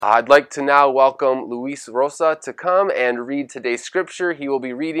I'd like to now welcome Luis Rosa to come and read today's scripture. He will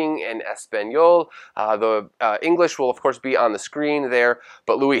be reading in Espanol. The English will, of course, be on the screen there.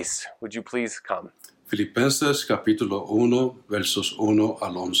 But Luis, would you please come? Filipenses capítulo 1, versos 1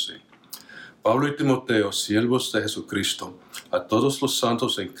 al 11. Pablo y Timoteo, siervos de Jesucristo, a todos los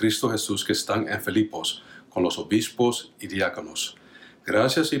santos en Cristo Jesús que están en Filipos, con los obispos y diáconos.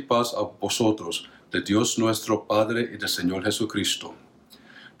 Gracias y paz a vosotros, de Dios nuestro Padre y del Señor Jesucristo.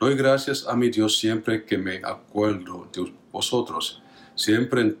 Doy gracias a mi Dios siempre que me acuerdo de vosotros,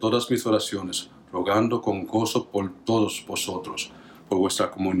 siempre en todas mis oraciones, rogando con gozo por todos vosotros, por vuestra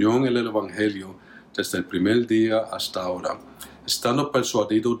comunión en el Evangelio, desde el primer día hasta ahora, estando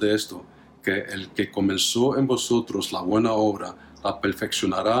persuadido de esto, que el que comenzó en vosotros la buena obra, la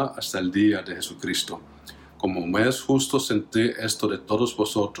perfeccionará hasta el día de Jesucristo. Como me es justo sentir esto de todos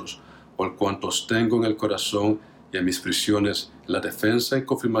vosotros, por cuanto os tengo en el corazón y en mis prisiones, en la defensa y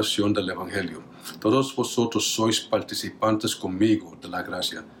confirmación del Evangelio. Todos vosotros sois participantes conmigo de la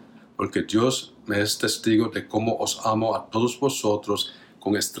gracia, porque Dios me es testigo de cómo os amo a todos vosotros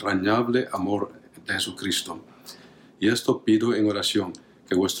con extrañable amor de Jesucristo. Y esto pido en oración,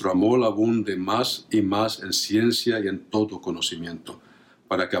 que vuestro amor abunde más y más en ciencia y en todo conocimiento,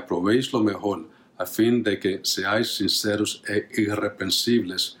 para que aprobéis lo mejor, a fin de que seáis sinceros e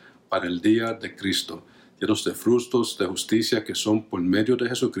irreprensibles para el día de Cristo, llenos de frutos de justicia que son por medio de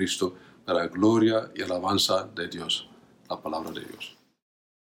Jesucristo, para la gloria y alabanza de Dios. La palabra de Dios.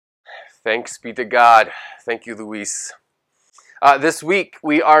 Thanks be to God. Thank you, Luis. This week,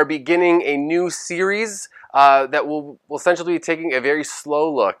 we are beginning a new series that will essentially be taking a very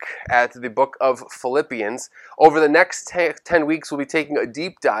slow look at the book of Philippians. Over the next 10 weeks, we'll be taking a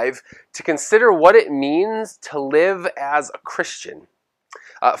deep dive to consider what it means to live as a Christian.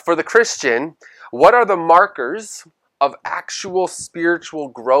 For the Christian, what are the markers of actual spiritual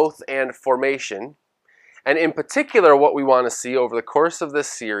growth and formation? And in particular, what we want to see over the course of this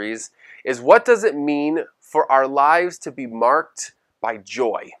series is what does it mean for our lives to be marked by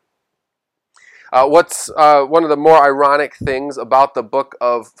joy? What's one of the more ironic things about the book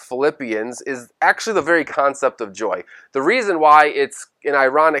of Philippians is actually the very concept of joy. The reason why it's an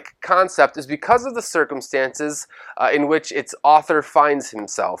ironic concept is because of the circumstances in which its author finds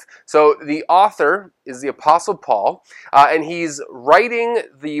himself. So the author is the Apostle Paul, and he's writing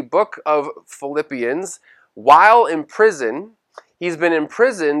the book of Philippians while in prison. He's been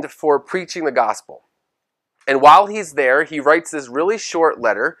imprisoned for preaching the gospel. And while he's there, he writes this really short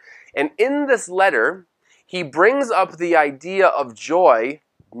letter. And in this letter, he brings up the idea of joy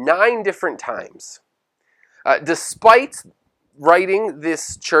 9 different times. Despite writing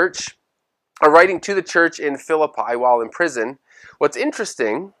this church, or writing to the church in Philippi while in prison, what's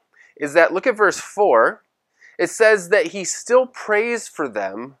interesting is that, look at verse 4, it says that he still prays for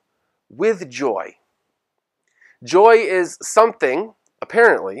them with joy. Joy is something,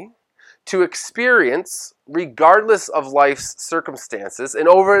 apparently, to experience regardless of life's circumstances. And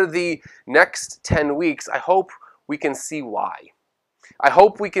over the next 10 weeks, I hope we can see why. I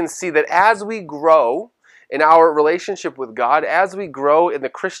hope we can see that as we grow in our relationship with God, as we grow in the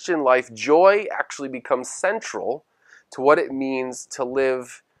Christian life, joy actually becomes central to what it means to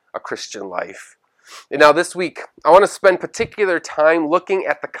live a Christian life. And now this week, I want to spend particular time looking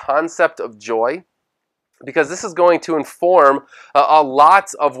at the concept of joy, because this is going to inform a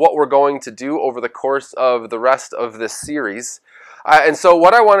lot of what we're going to do over the course of the rest of this series. And so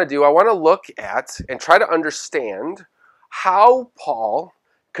what I want to do, I want to look at and try to understand how Paul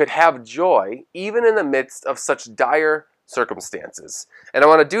could have joy even in the midst of such dire circumstances. And I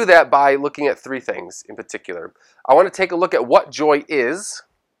want to do that by looking at 3 things in particular. I want to take a look at what joy is.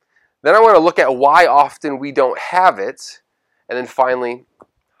 Then I want to look at why often we don't have it. And then finally,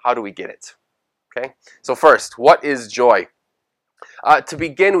 how do we get it? Okay, so first, what is joy? To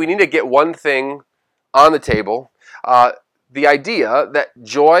begin, we need to get one thing on the table. The idea that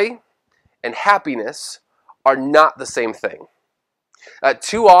joy and happiness are not the same thing.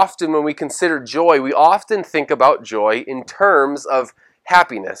 Too often when we consider joy, we often think about joy in terms of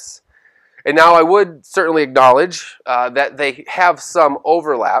happiness. And now I would certainly acknowledge that they have some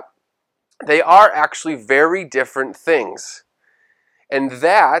overlap. They are actually very different things. And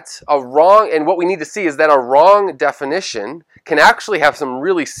what we need to see is that a wrong definition can actually have some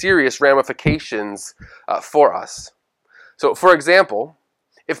really serious ramifications for us. So, for example,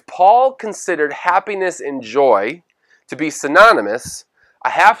 if Paul considered happiness and joy to be synonymous,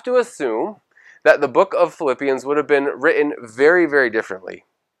 I have to assume that the book of Philippians would have been written very, very differently.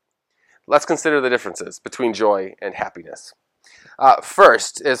 Let's consider the differences between joy and happiness.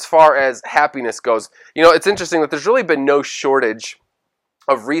 First, as far as happiness goes, it's interesting that there's really been no shortage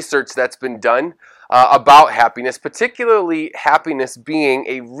of research that's been done about happiness, particularly happiness being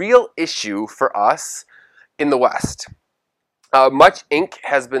a real issue for us in the West. Much ink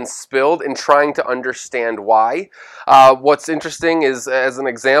has been spilled in trying to understand why. What's interesting is, as an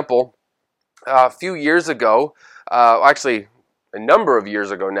example, a few years ago, actually a number of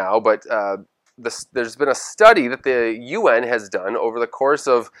years ago now, but there's been a study that the UN has done over the course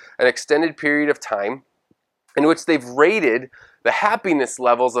of an extended period of time in which they've rated the happiness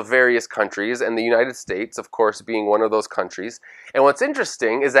levels of various countries, and the United States, of course, being one of those countries. And what's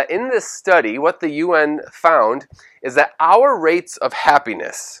interesting is that in this study, what the UN found is that our rates of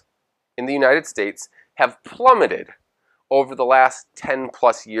happiness in the United States have plummeted over the last 10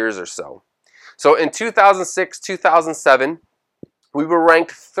 plus years or so. So in 2006, 2007, we were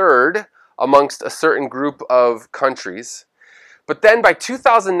ranked third amongst a certain group of countries. But then by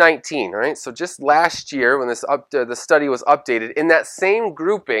 2019, right, so just last year when the study was updated, in that same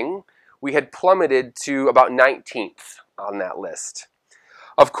grouping, we had plummeted to about 19th on that list.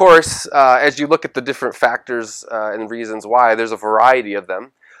 Of course, as you look at the different factors and reasons why, there's a variety of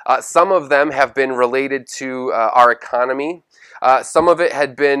them. Some of them have been related to our economy. Some of it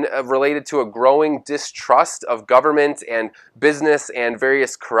had been related to a growing distrust of government and business and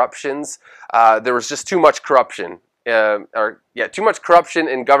various corruptions. There was just too much corruption. Too much corruption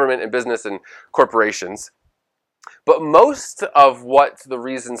in government and business and corporations. But most of what the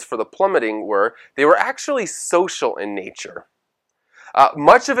reasons for the plummeting were, they were actually social in nature.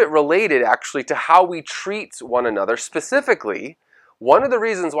 Much of it related actually to how we treat one another. Specifically, one of the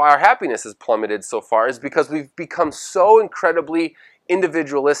reasons why our happiness has plummeted so far is because we've become so incredibly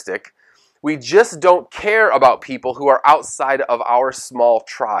individualistic. We just don't care about people who are outside of our small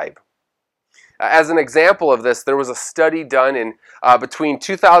tribe. As an example of this, there was a study done in between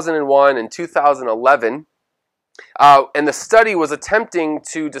 2001 and 2011, and the study was attempting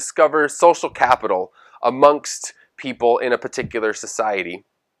to discover social capital amongst people in a particular society.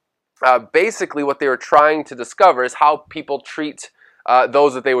 Basically, what they were trying to discover is how people treat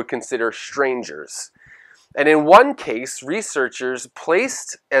those that they would consider strangers. And in one case, researchers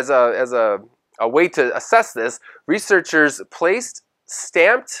placed, as a way to assess this, researchers placed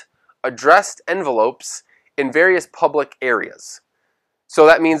stamped addressed envelopes in various public areas. So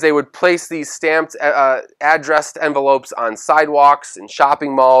that means they would place these stamped addressed envelopes on sidewalks, in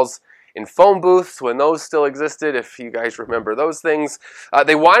shopping malls, in phone booths when those still existed, if you guys remember those things.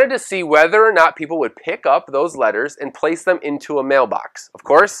 They wanted to see whether or not people would pick up those letters and place them into a mailbox. Of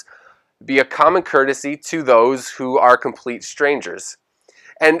course, be a common courtesy to those who are complete strangers.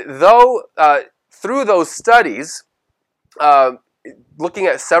 And though through those studies, looking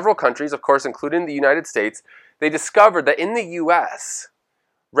at several countries, of course, including the United States, they discovered that in the U.S.,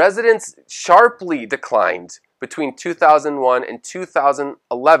 residents sharply declined between 2001 and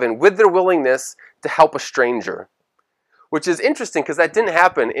 2011 with their willingness to help a stranger, which is interesting because that didn't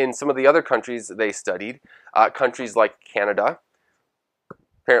happen in some of the other countries they studied, countries like Canada.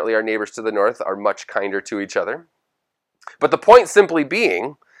 Apparently our neighbors to the north are much kinder to each other. But the point simply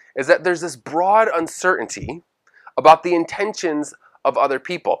being is that there's this broad uncertainty about the intentions of other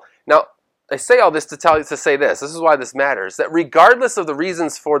people. Now, I say all this to say this. This is why this matters. That regardless of the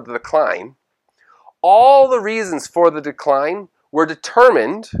reasons for the decline, all the reasons for the decline were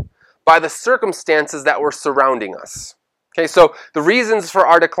determined by the circumstances that were surrounding us. Okay, so the reasons for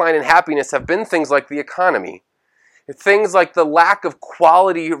our decline in happiness have been things like the economy, things like the lack of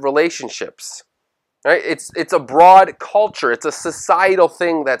quality relationships. Right? It's a broad culture. It's a societal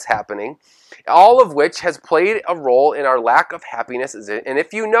thing that's happening, all of which has played a role in our lack of happiness. And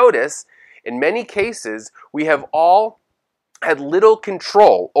if you notice, in many cases, we have all had little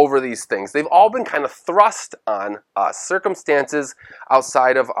control over these things. They've all been kind of thrust on us, circumstances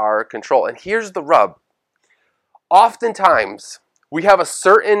outside of our control. And here's the rub. Oftentimes, we have a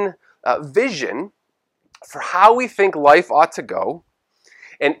certain vision for how we think life ought to go.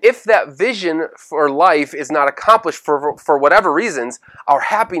 And if that vision for life is not accomplished for whatever reasons, our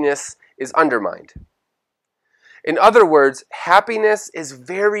happiness is undermined. In other words, happiness is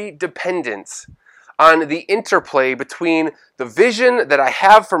very dependent on the interplay between the vision that I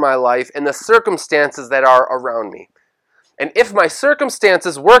have for my life and the circumstances that are around me. And if my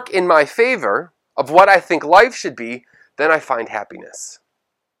circumstances work in my favor of what I think life should be, then I find happiness.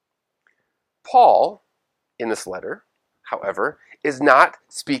 Paul, in this letter, however, is not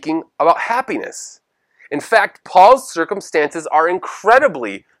speaking about happiness. In fact, Paul's circumstances are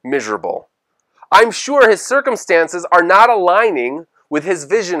incredibly miserable. I'm sure his circumstances are not aligning with his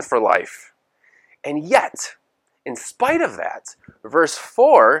vision for life. And yet, in spite of that, verse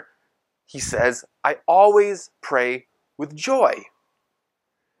 4, he says, I always pray with joy.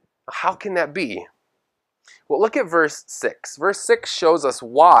 How can that be? Well, look at verse 6. Verse 6 shows us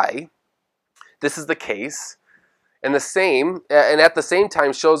why this is the case, and at the same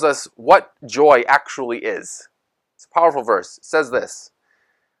time shows us what joy actually is. It's a powerful verse. It says this.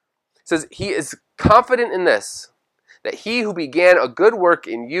 It says, he is confident in this, that he who began a good work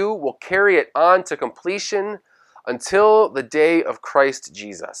in you will carry it on to completion until the day of Christ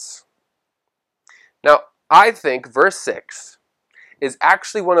Jesus. Now, I think verse 6 is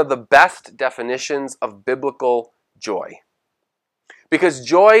actually one of the best definitions of biblical joy. Because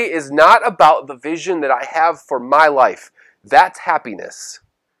joy is not about the vision that I have for my life. That's happiness.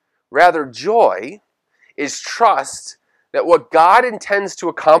 Rather, joy is trust that what God intends to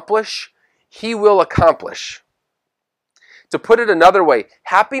accomplish, He will accomplish. To put it another way,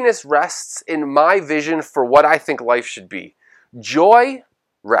 happiness rests in my vision for what I think life should be. Joy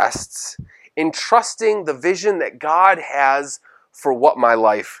rests in trusting the vision that God has for what my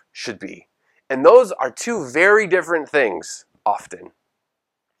life should be. And those are two very different things often.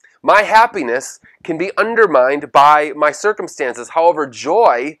 My happiness can be undermined by my circumstances. However,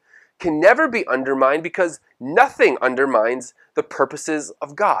 joy can never be undermined because nothing undermines the purposes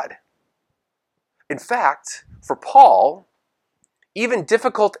of God. In fact, for Paul, even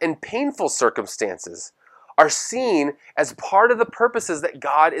difficult and painful circumstances are seen as part of the purposes that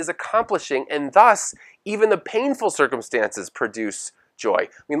God is accomplishing, and thus even the painful circumstances produce joy.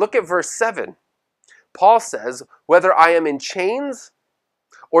 I mean, look at verse 7. Paul says, whether I am in chains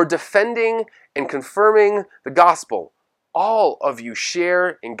or defending and confirming the gospel, all of you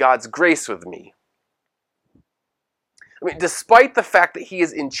share in God's grace with me. I mean, despite the fact that he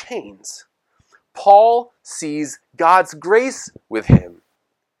is in chains, Paul sees God's grace with him.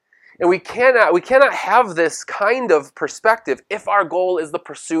 And we cannot have this kind of perspective if our goal is the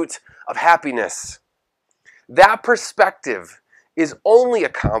pursuit of happiness. That perspective is only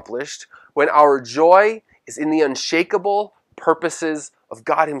accomplished when our joy is in the unshakable purposes of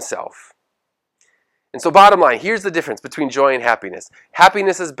God Himself. And so bottom line, here's the difference between joy and happiness.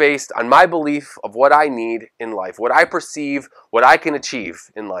 Happiness is based on my belief of what I need in life, what I perceive, what I can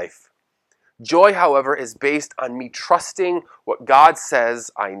achieve in life. Joy, however, is based on me trusting what God says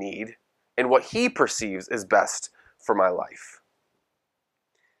I need and what He perceives is best for my life.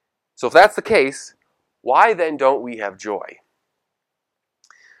 So if that's the case, why then don't we have joy?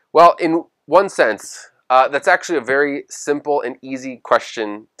 Well, in one sense, that's actually a very simple and easy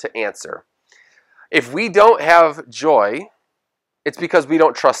question to answer. If we don't have joy, it's because we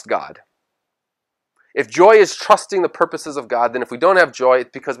don't trust God. If joy is trusting the purposes of God, then if we don't have joy,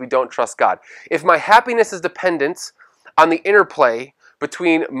 it's because we don't trust God. If my happiness is dependent on the interplay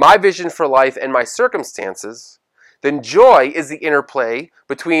between my vision for life and my circumstances, then joy is the interplay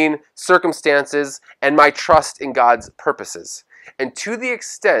between circumstances and my trust in God's purposes. And to the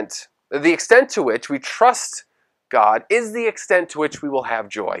extent to which we trust God is the extent to which we will have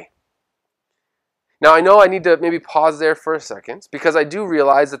joy. Now, I know I need to maybe pause there for a second because I do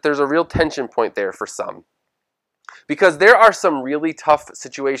realize that there's a real tension point there for some. Because there are some really tough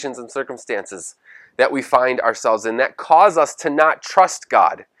situations and circumstances that we find ourselves in that cause us to not trust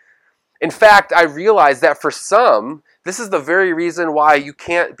God. In fact, I realize that for some, this is the very reason why you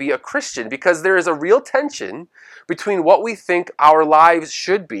can't be a Christian, because there is a real tension between what we think our lives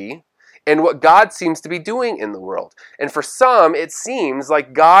should be and what God seems to be doing in the world. And for some, it seems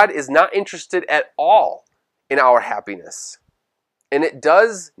like God is not interested at all in our happiness. And it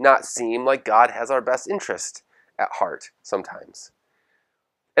does not seem like God has our best interest at heart sometimes.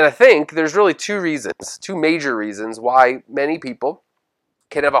 And I think there's really two major reasons why many people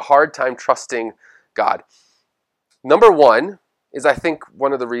can have a hard time trusting God. Number one is, I think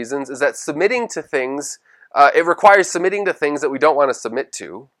one of the reasons is that submitting to things, it requires submitting to things that we don't want to submit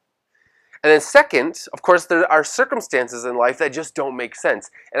to. And then second, of course, there are circumstances in life that just don't make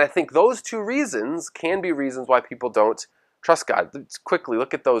sense. And I think those two reasons can be reasons why people don't trust God. Let's quickly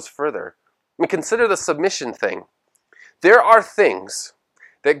look at those further. I mean, consider the submission thing. There are things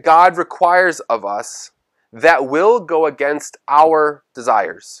that God requires of us that will go against our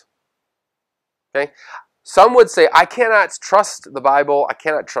desires. Okay? Some would say, I cannot trust the Bible, I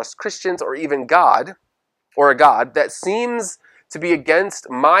cannot trust Christians or even God, or a God that seems to be against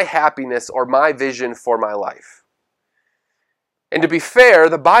my happiness or my vision for my life. And to be fair,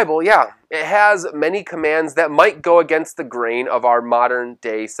 the Bible, it has many commands that might go against the grain of our modern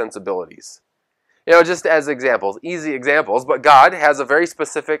day sensibilities. Just as examples, easy examples, but God has a very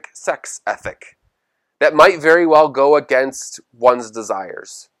specific sex ethic that might very well go against one's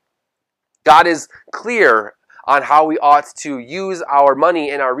desires. God is clear on how we ought to use our money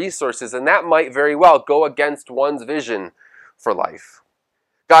and our resources, and that might very well go against one's vision for life.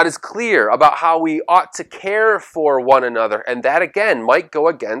 God is clear about how we ought to care for one another, and that again might go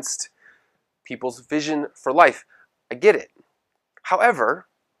against people's vision for life. I get it. However,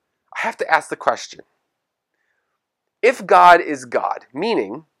 I have to ask the question, if God is God,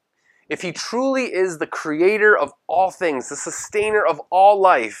 meaning if he truly is the creator of all things, the sustainer of all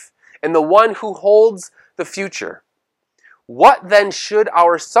life, and the one who holds the future, what then should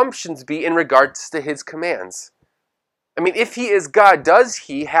our assumptions be in regards to his commands? I mean, if he is God, does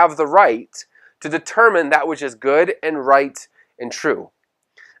he have the right to determine that which is good and right and true?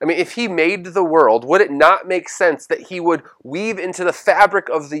 I mean, if he made the world, would it not make sense that he would weave into the fabric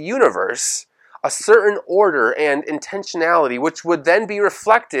of the universe a certain order and intentionality, which would then be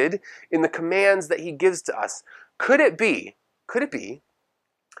reflected in the commands that he gives to us? Could it be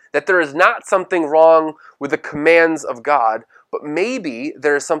that there is not something wrong with the commands of God, but maybe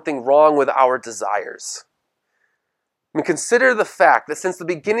there is something wrong with our desires? I mean, consider the fact that since the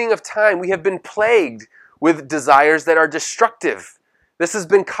beginning of time, we have been plagued with desires that are destructive. This has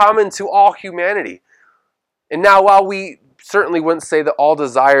been common to all humanity. And now, while we certainly wouldn't say that all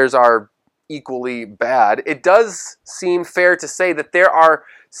desires are equally bad, it does seem fair to say that there are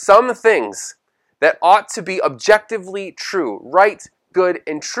some things that ought to be objectively true, right, good,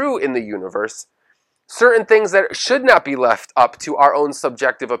 and true in the universe. Certain things that should not be left up to our own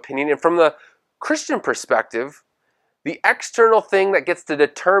subjective opinion. And from the Christian perspective, the external thing that gets to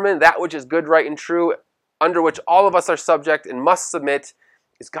determine that which is good, right, and true, under which all of us are subject and must submit,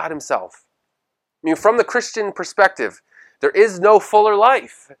 is God himself. I mean, from the Christian perspective, there is no fuller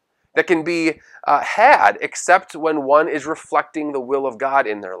life that can be had except when one is reflecting the will of God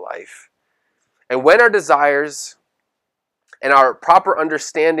in their life. And when our desires and our proper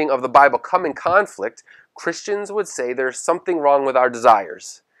understanding of the Bible come in conflict, Christians would say there's something wrong with our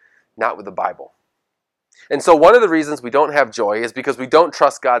desires, not with the Bible. And so one of the reasons we don't have joy is because we don't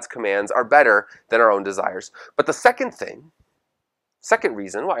trust God's commands are better than our own desires. But the second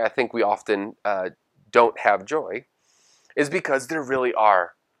reason why I think we often don't have joy is because there really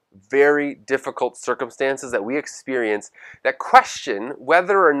are very difficult circumstances that we experience that question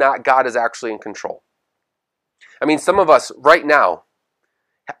whether or not God is actually in control. I mean, some of us right now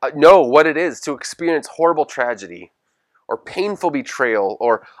know what it is to experience horrible tragedy or painful betrayal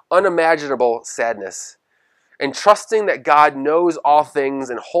or unimaginable sadness. And trusting that God knows all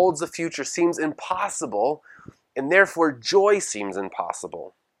things and holds the future seems impossible, and therefore joy seems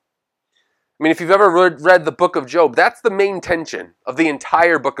impossible. I mean, if you've ever read the book of Job, that's the main tension of the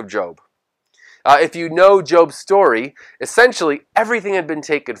entire book of Job. If you know Job's story, essentially everything had been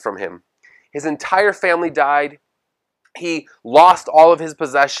taken from him. His entire family died. He lost all of his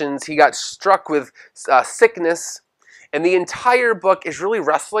possessions. He got struck with sickness. And the entire book is really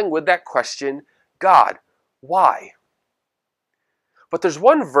wrestling with that question, God, why? But there's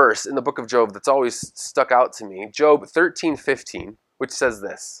one verse in the book of Job that's always stuck out to me, Job 13:15, which says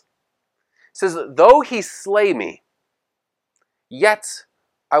this. It says, though he slay me, yet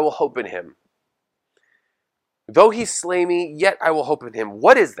I will hope in him. Though he slay me, yet I will hope in him.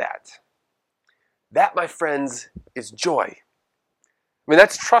 What is that? That, my friends, is joy. I mean,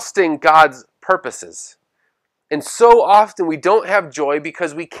 that's trusting God's purposes. And so often we don't have joy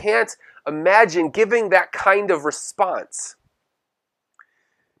because we can't imagine giving that kind of response.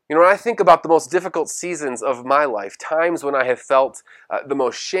 You know, when I think about the most difficult seasons of my life, times when I have felt the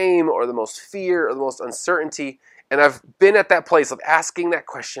most shame or the most fear or the most uncertainty, and I've been at that place of asking that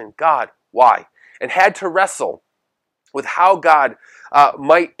question, God, why? And had to wrestle with how God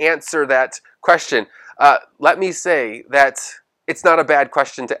might answer that question. Let me say that it's not a bad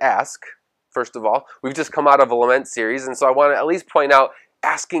question to ask, first of all. We've just come out of a lament series, and so I want to at least point out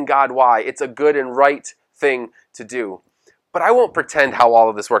asking God why. It's a good and right thing to do. But I won't pretend how all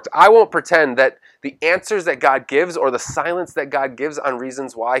of this works. I won't pretend that the answers that God gives or the silence that God gives on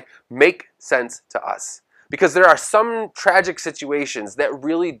reasons why make sense to us. Because there are some tragic situations that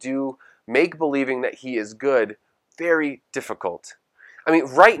really do make believing that He is good very difficult. I mean,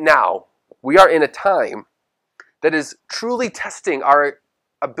 right now, we are in a time that is truly testing our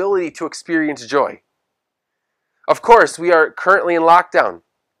ability to experience joy. Of course, we are currently in lockdown.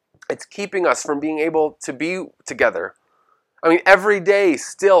 It's keeping us from being able to be together. I mean, every day,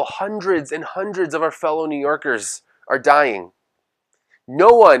 still hundreds and hundreds of our fellow New Yorkers are dying. No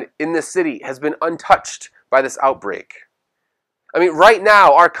one in this city has been untouched by this outbreak. I mean, right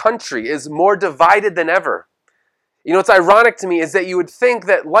now, our country is more divided than ever. You know, what's ironic to me is that you would think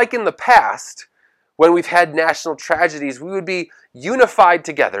that, like in the past, when we've had national tragedies, we would be unified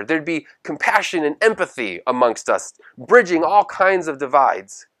together. There'd be compassion and empathy amongst us, bridging all kinds of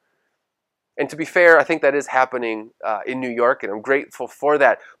divides. And to be fair, I think that is happening in New York, and I'm grateful for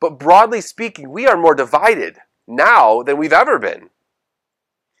that. But broadly speaking, we are more divided now than we've ever been.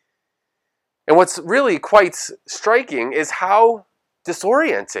 And what's really quite striking is how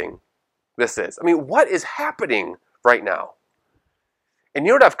disorienting this is. I mean, what is happening right now? And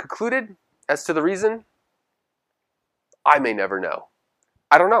you know what I've concluded as to the reason? I may never know.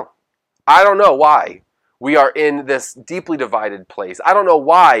 I don't know. I don't know why we are in this deeply divided place. I don't know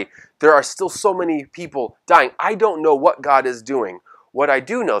why there are still so many people dying. I don't know what God is doing. What I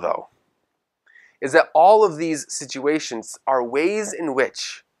do know, though, is that all of these situations are ways in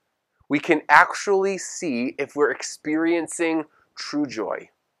which we can actually see if we're experiencing true joy.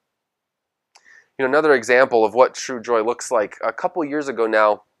 You know, another example of what true joy looks like, a couple years ago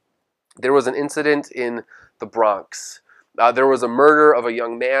now, there was an incident in the Bronx. There was a murder of a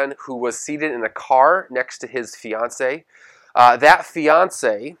young man who was seated in a car next to his fiancée. That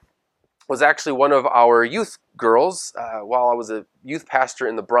fiancée was actually one of our youth girls while I was a youth pastor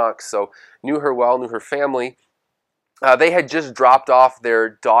in the Bronx, so knew her well, knew her family. They had just dropped off their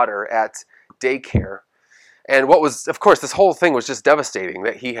daughter at daycare. And what was, of course, this whole thing was just devastating,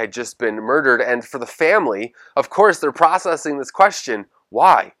 that he had just been murdered. And for the family, of course, they're processing this question,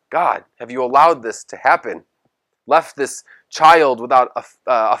 why, God, have you allowed this to happen? Left this child without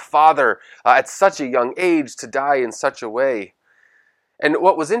a father at such a young age to die in such a way. And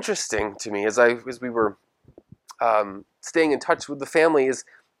what was interesting to me as we were staying in touch with the family is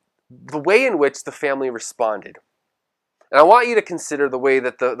the way in which the family responded. And I want you to consider the way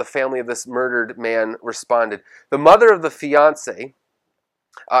that the family of this murdered man responded. The mother of the fiancé,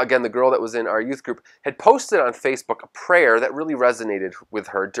 again, the girl that was in our youth group, had posted on Facebook a prayer that really resonated with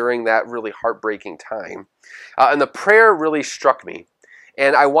her during that really heartbreaking time. And the prayer really struck me.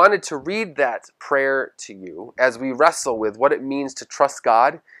 And I wanted to read that prayer to you as we wrestle with what it means to trust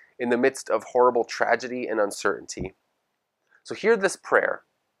God in the midst of horrible tragedy and uncertainty. So hear this prayer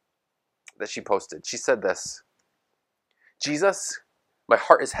that she posted. She said this: Jesus, my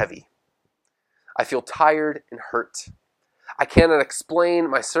heart is heavy. I feel tired and hurt. I cannot explain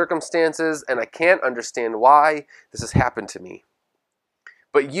my circumstances, and I can't understand why this has happened to me.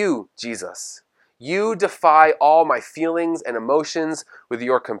 But you, Jesus, you defy all my feelings and emotions with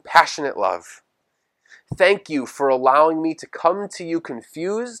your compassionate love. Thank you for allowing me to come to you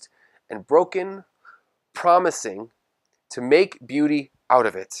confused and broken, promising to make beauty out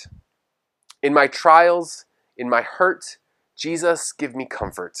of it. In my trials, in my hurt, Jesus, give me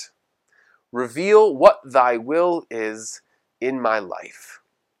comfort. Reveal what thy will is in my life.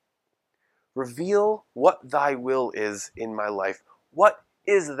 Reveal what thy will is in my life. What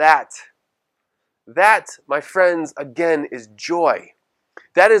is that? That, my friends, again, is joy.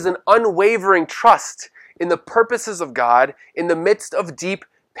 That is an unwavering trust in the purposes of God in the midst of deep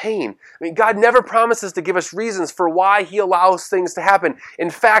pain. I mean, God never promises to give us reasons for why he allows things to happen. In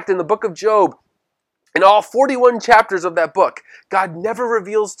fact, in the book of Job, in all 41 chapters of that book, God never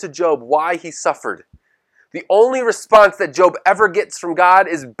reveals to Job why he suffered. The only response that Job ever gets from God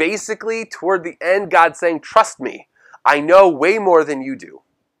is basically toward the end, God saying, trust me, I know way more than you do.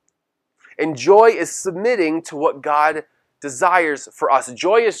 And joy is submitting to what God desires for us.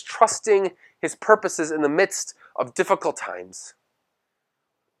 Joy is trusting his purposes in the midst of difficult times.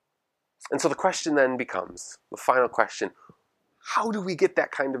 And so the question then becomes, the final question, how do we get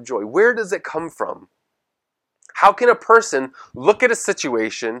that kind of joy? Where does it come from? How can a person look at a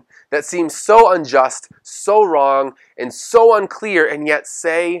situation that seems so unjust, so wrong, and so unclear, and yet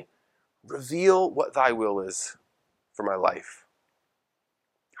say, reveal what thy will is for my life?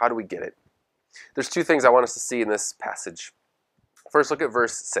 How do we get it? There's two things I want us to see in this passage. First, look at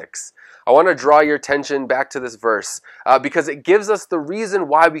verse 6. I want to draw your attention back to this verse because it gives us the reason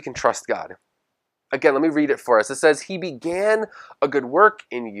why we can trust God. Again, let me read it for us. It says, he began a good work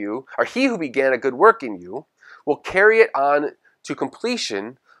in you, or he who began a good work in you will carry it on to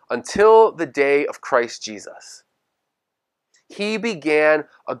completion until the day of Christ Jesus. He began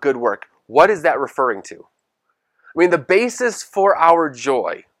a good work. What is that referring to? I mean, the basis for our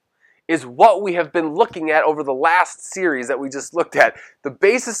joy is what we have been looking at over the last series that we just looked at. The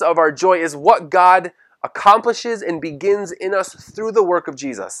basis of our joy is what God accomplishes and begins in us through the work of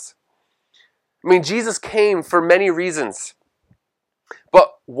Jesus. I mean, Jesus came for many reasons.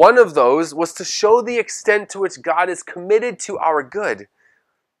 But one of those was to show the extent to which God is committed to our good.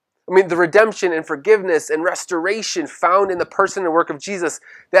 I mean, the redemption and forgiveness and restoration found in the person and work of Jesus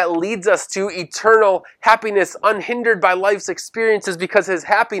that leads us to eternal happiness unhindered by life's experiences, because his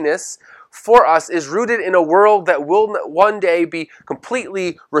happiness for us is rooted in a world that will one day be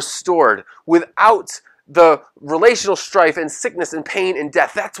completely restored without the relational strife and sickness and pain and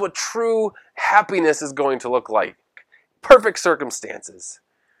death. That's what true happiness is going to look like. Perfect circumstances.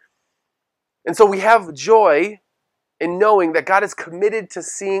 And so we have joy in knowing that God is committed to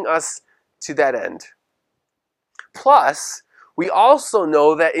seeing us to that end. Plus, we also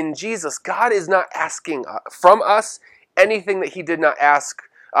know that in Jesus, God is not asking from us anything that he did not ask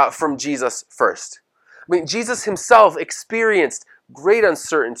from Jesus first. I mean, Jesus himself experienced great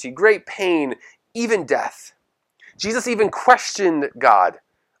uncertainty, great pain, even death. Jesus even questioned God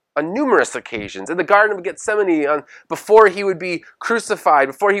on numerous occasions. In the Garden of Gethsemane, before he would be crucified,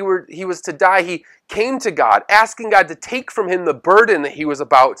 before he was to die, he came to God, asking God to take from him the burden that he was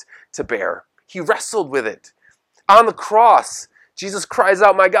about to bear. He wrestled with it. On the cross, Jesus cries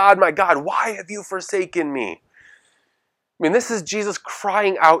out, my God, why have you forsaken me?" I mean, this is Jesus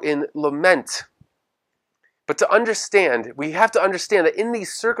crying out in lament. But to understand, we have to understand that in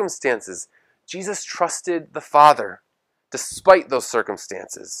these circumstances, Jesus trusted the Father despite those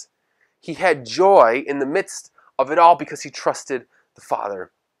circumstances. He had joy in the midst of it all because he trusted the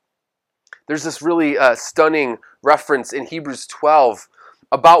Father. There's this really stunning reference in Hebrews 12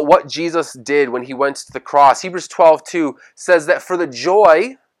 about what Jesus did when he went to the cross. Hebrews 12:2 says that for the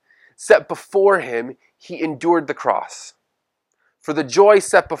joy set before him, he endured the cross. For the joy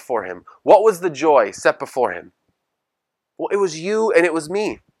set before him. What was the joy set before him? Well, it was you and it was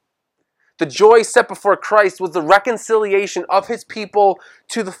me. The joy set before Christ was the reconciliation of his people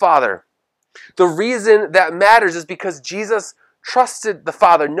to the Father. The reason that matters is because Jesus trusted the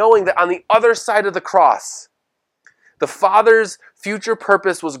Father, knowing that on the other side of the cross, the Father's future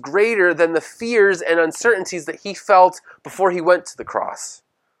purpose was greater than the fears and uncertainties that he felt before he went to the cross.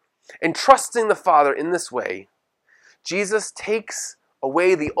 And trusting the Father in this way, Jesus takes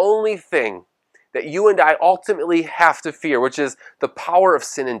away the only thing that you and I ultimately have to fear, which is the power of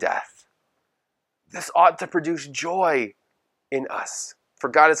sin and death. This ought to produce joy in us, for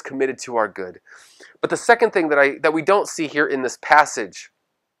God is committed to our good. But the second thing that we don't see here in this passage,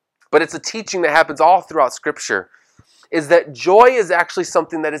 but it's a teaching that happens all throughout Scripture, is that joy is actually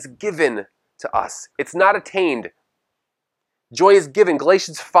something that is given to us. It's not attained. Joy is given.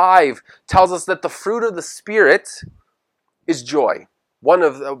 Galatians 5 tells us that the fruit of the Spirit is joy. One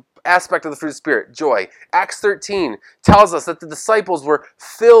of the aspect of the fruit of the Spirit, joy. Acts 13 tells us that the disciples were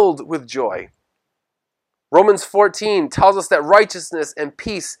filled with joy. Romans 14 tells us that righteousness and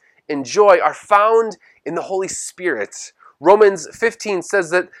peace and joy are found in the Holy Spirit. Romans 15 says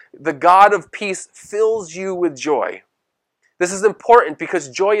that the God of peace fills you with joy. This is important because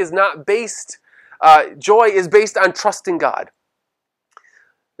joy is based on trusting God.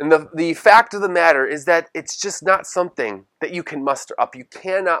 And the fact of the matter is that it's just not something that you can muster up. You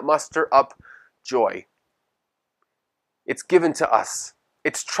cannot muster up joy. It's given to us.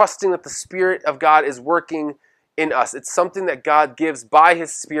 It's trusting that the Spirit of God is working in us. It's something that God gives by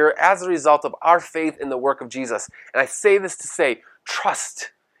his Spirit as a result of our faith in the work of Jesus. And I say this to say, trust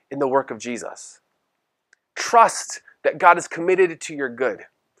in the work of Jesus. Trust that God is committed to your good.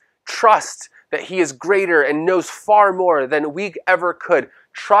 Trust that he is greater and knows far more than we ever could.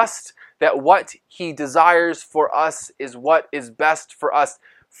 Trust that what he desires for us is what is best for us.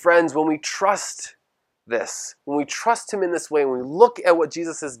 Friends, when we trust this, when we trust him in this way, when we look at what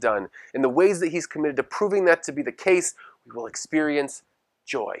Jesus has done and the ways that he's committed to proving that to be the case, we will experience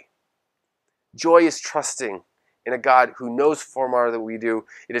joy. Joy is trusting in a God who knows far more than we do.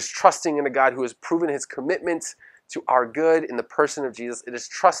 It is trusting in a God who has proven his commitment to our good in the person of Jesus. It is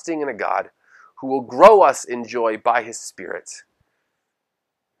trusting in a God who will grow us in joy by his Spirit.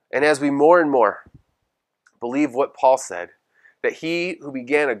 And as we more and more believe what Paul said, that he who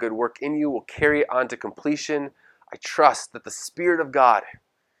began a good work in you will carry it on to completion, I trust that the Spirit of God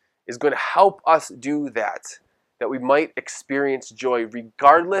is going to help us do that we might experience joy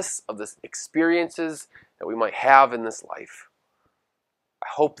regardless of the experiences that we might have in this life. I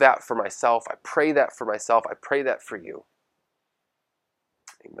hope that for myself. I pray that for myself. I pray that for you.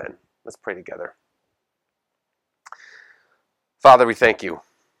 Amen. Let's pray together. Father, we thank you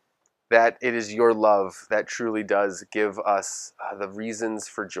that it is your love that truly does give us the reasons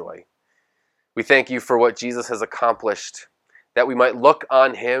for joy. We thank you for what Jesus has accomplished, that we might look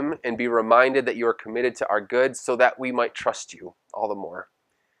on him and be reminded that you are committed to our good so that we might trust you all the more.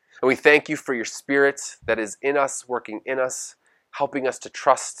 And we thank you for your Spirit that is in us, working in us, helping us to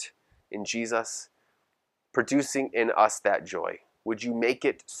trust in Jesus, producing in us that joy. Would you make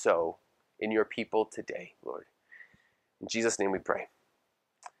it so in your people today, Lord? In Jesus' name we pray.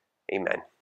 Amen.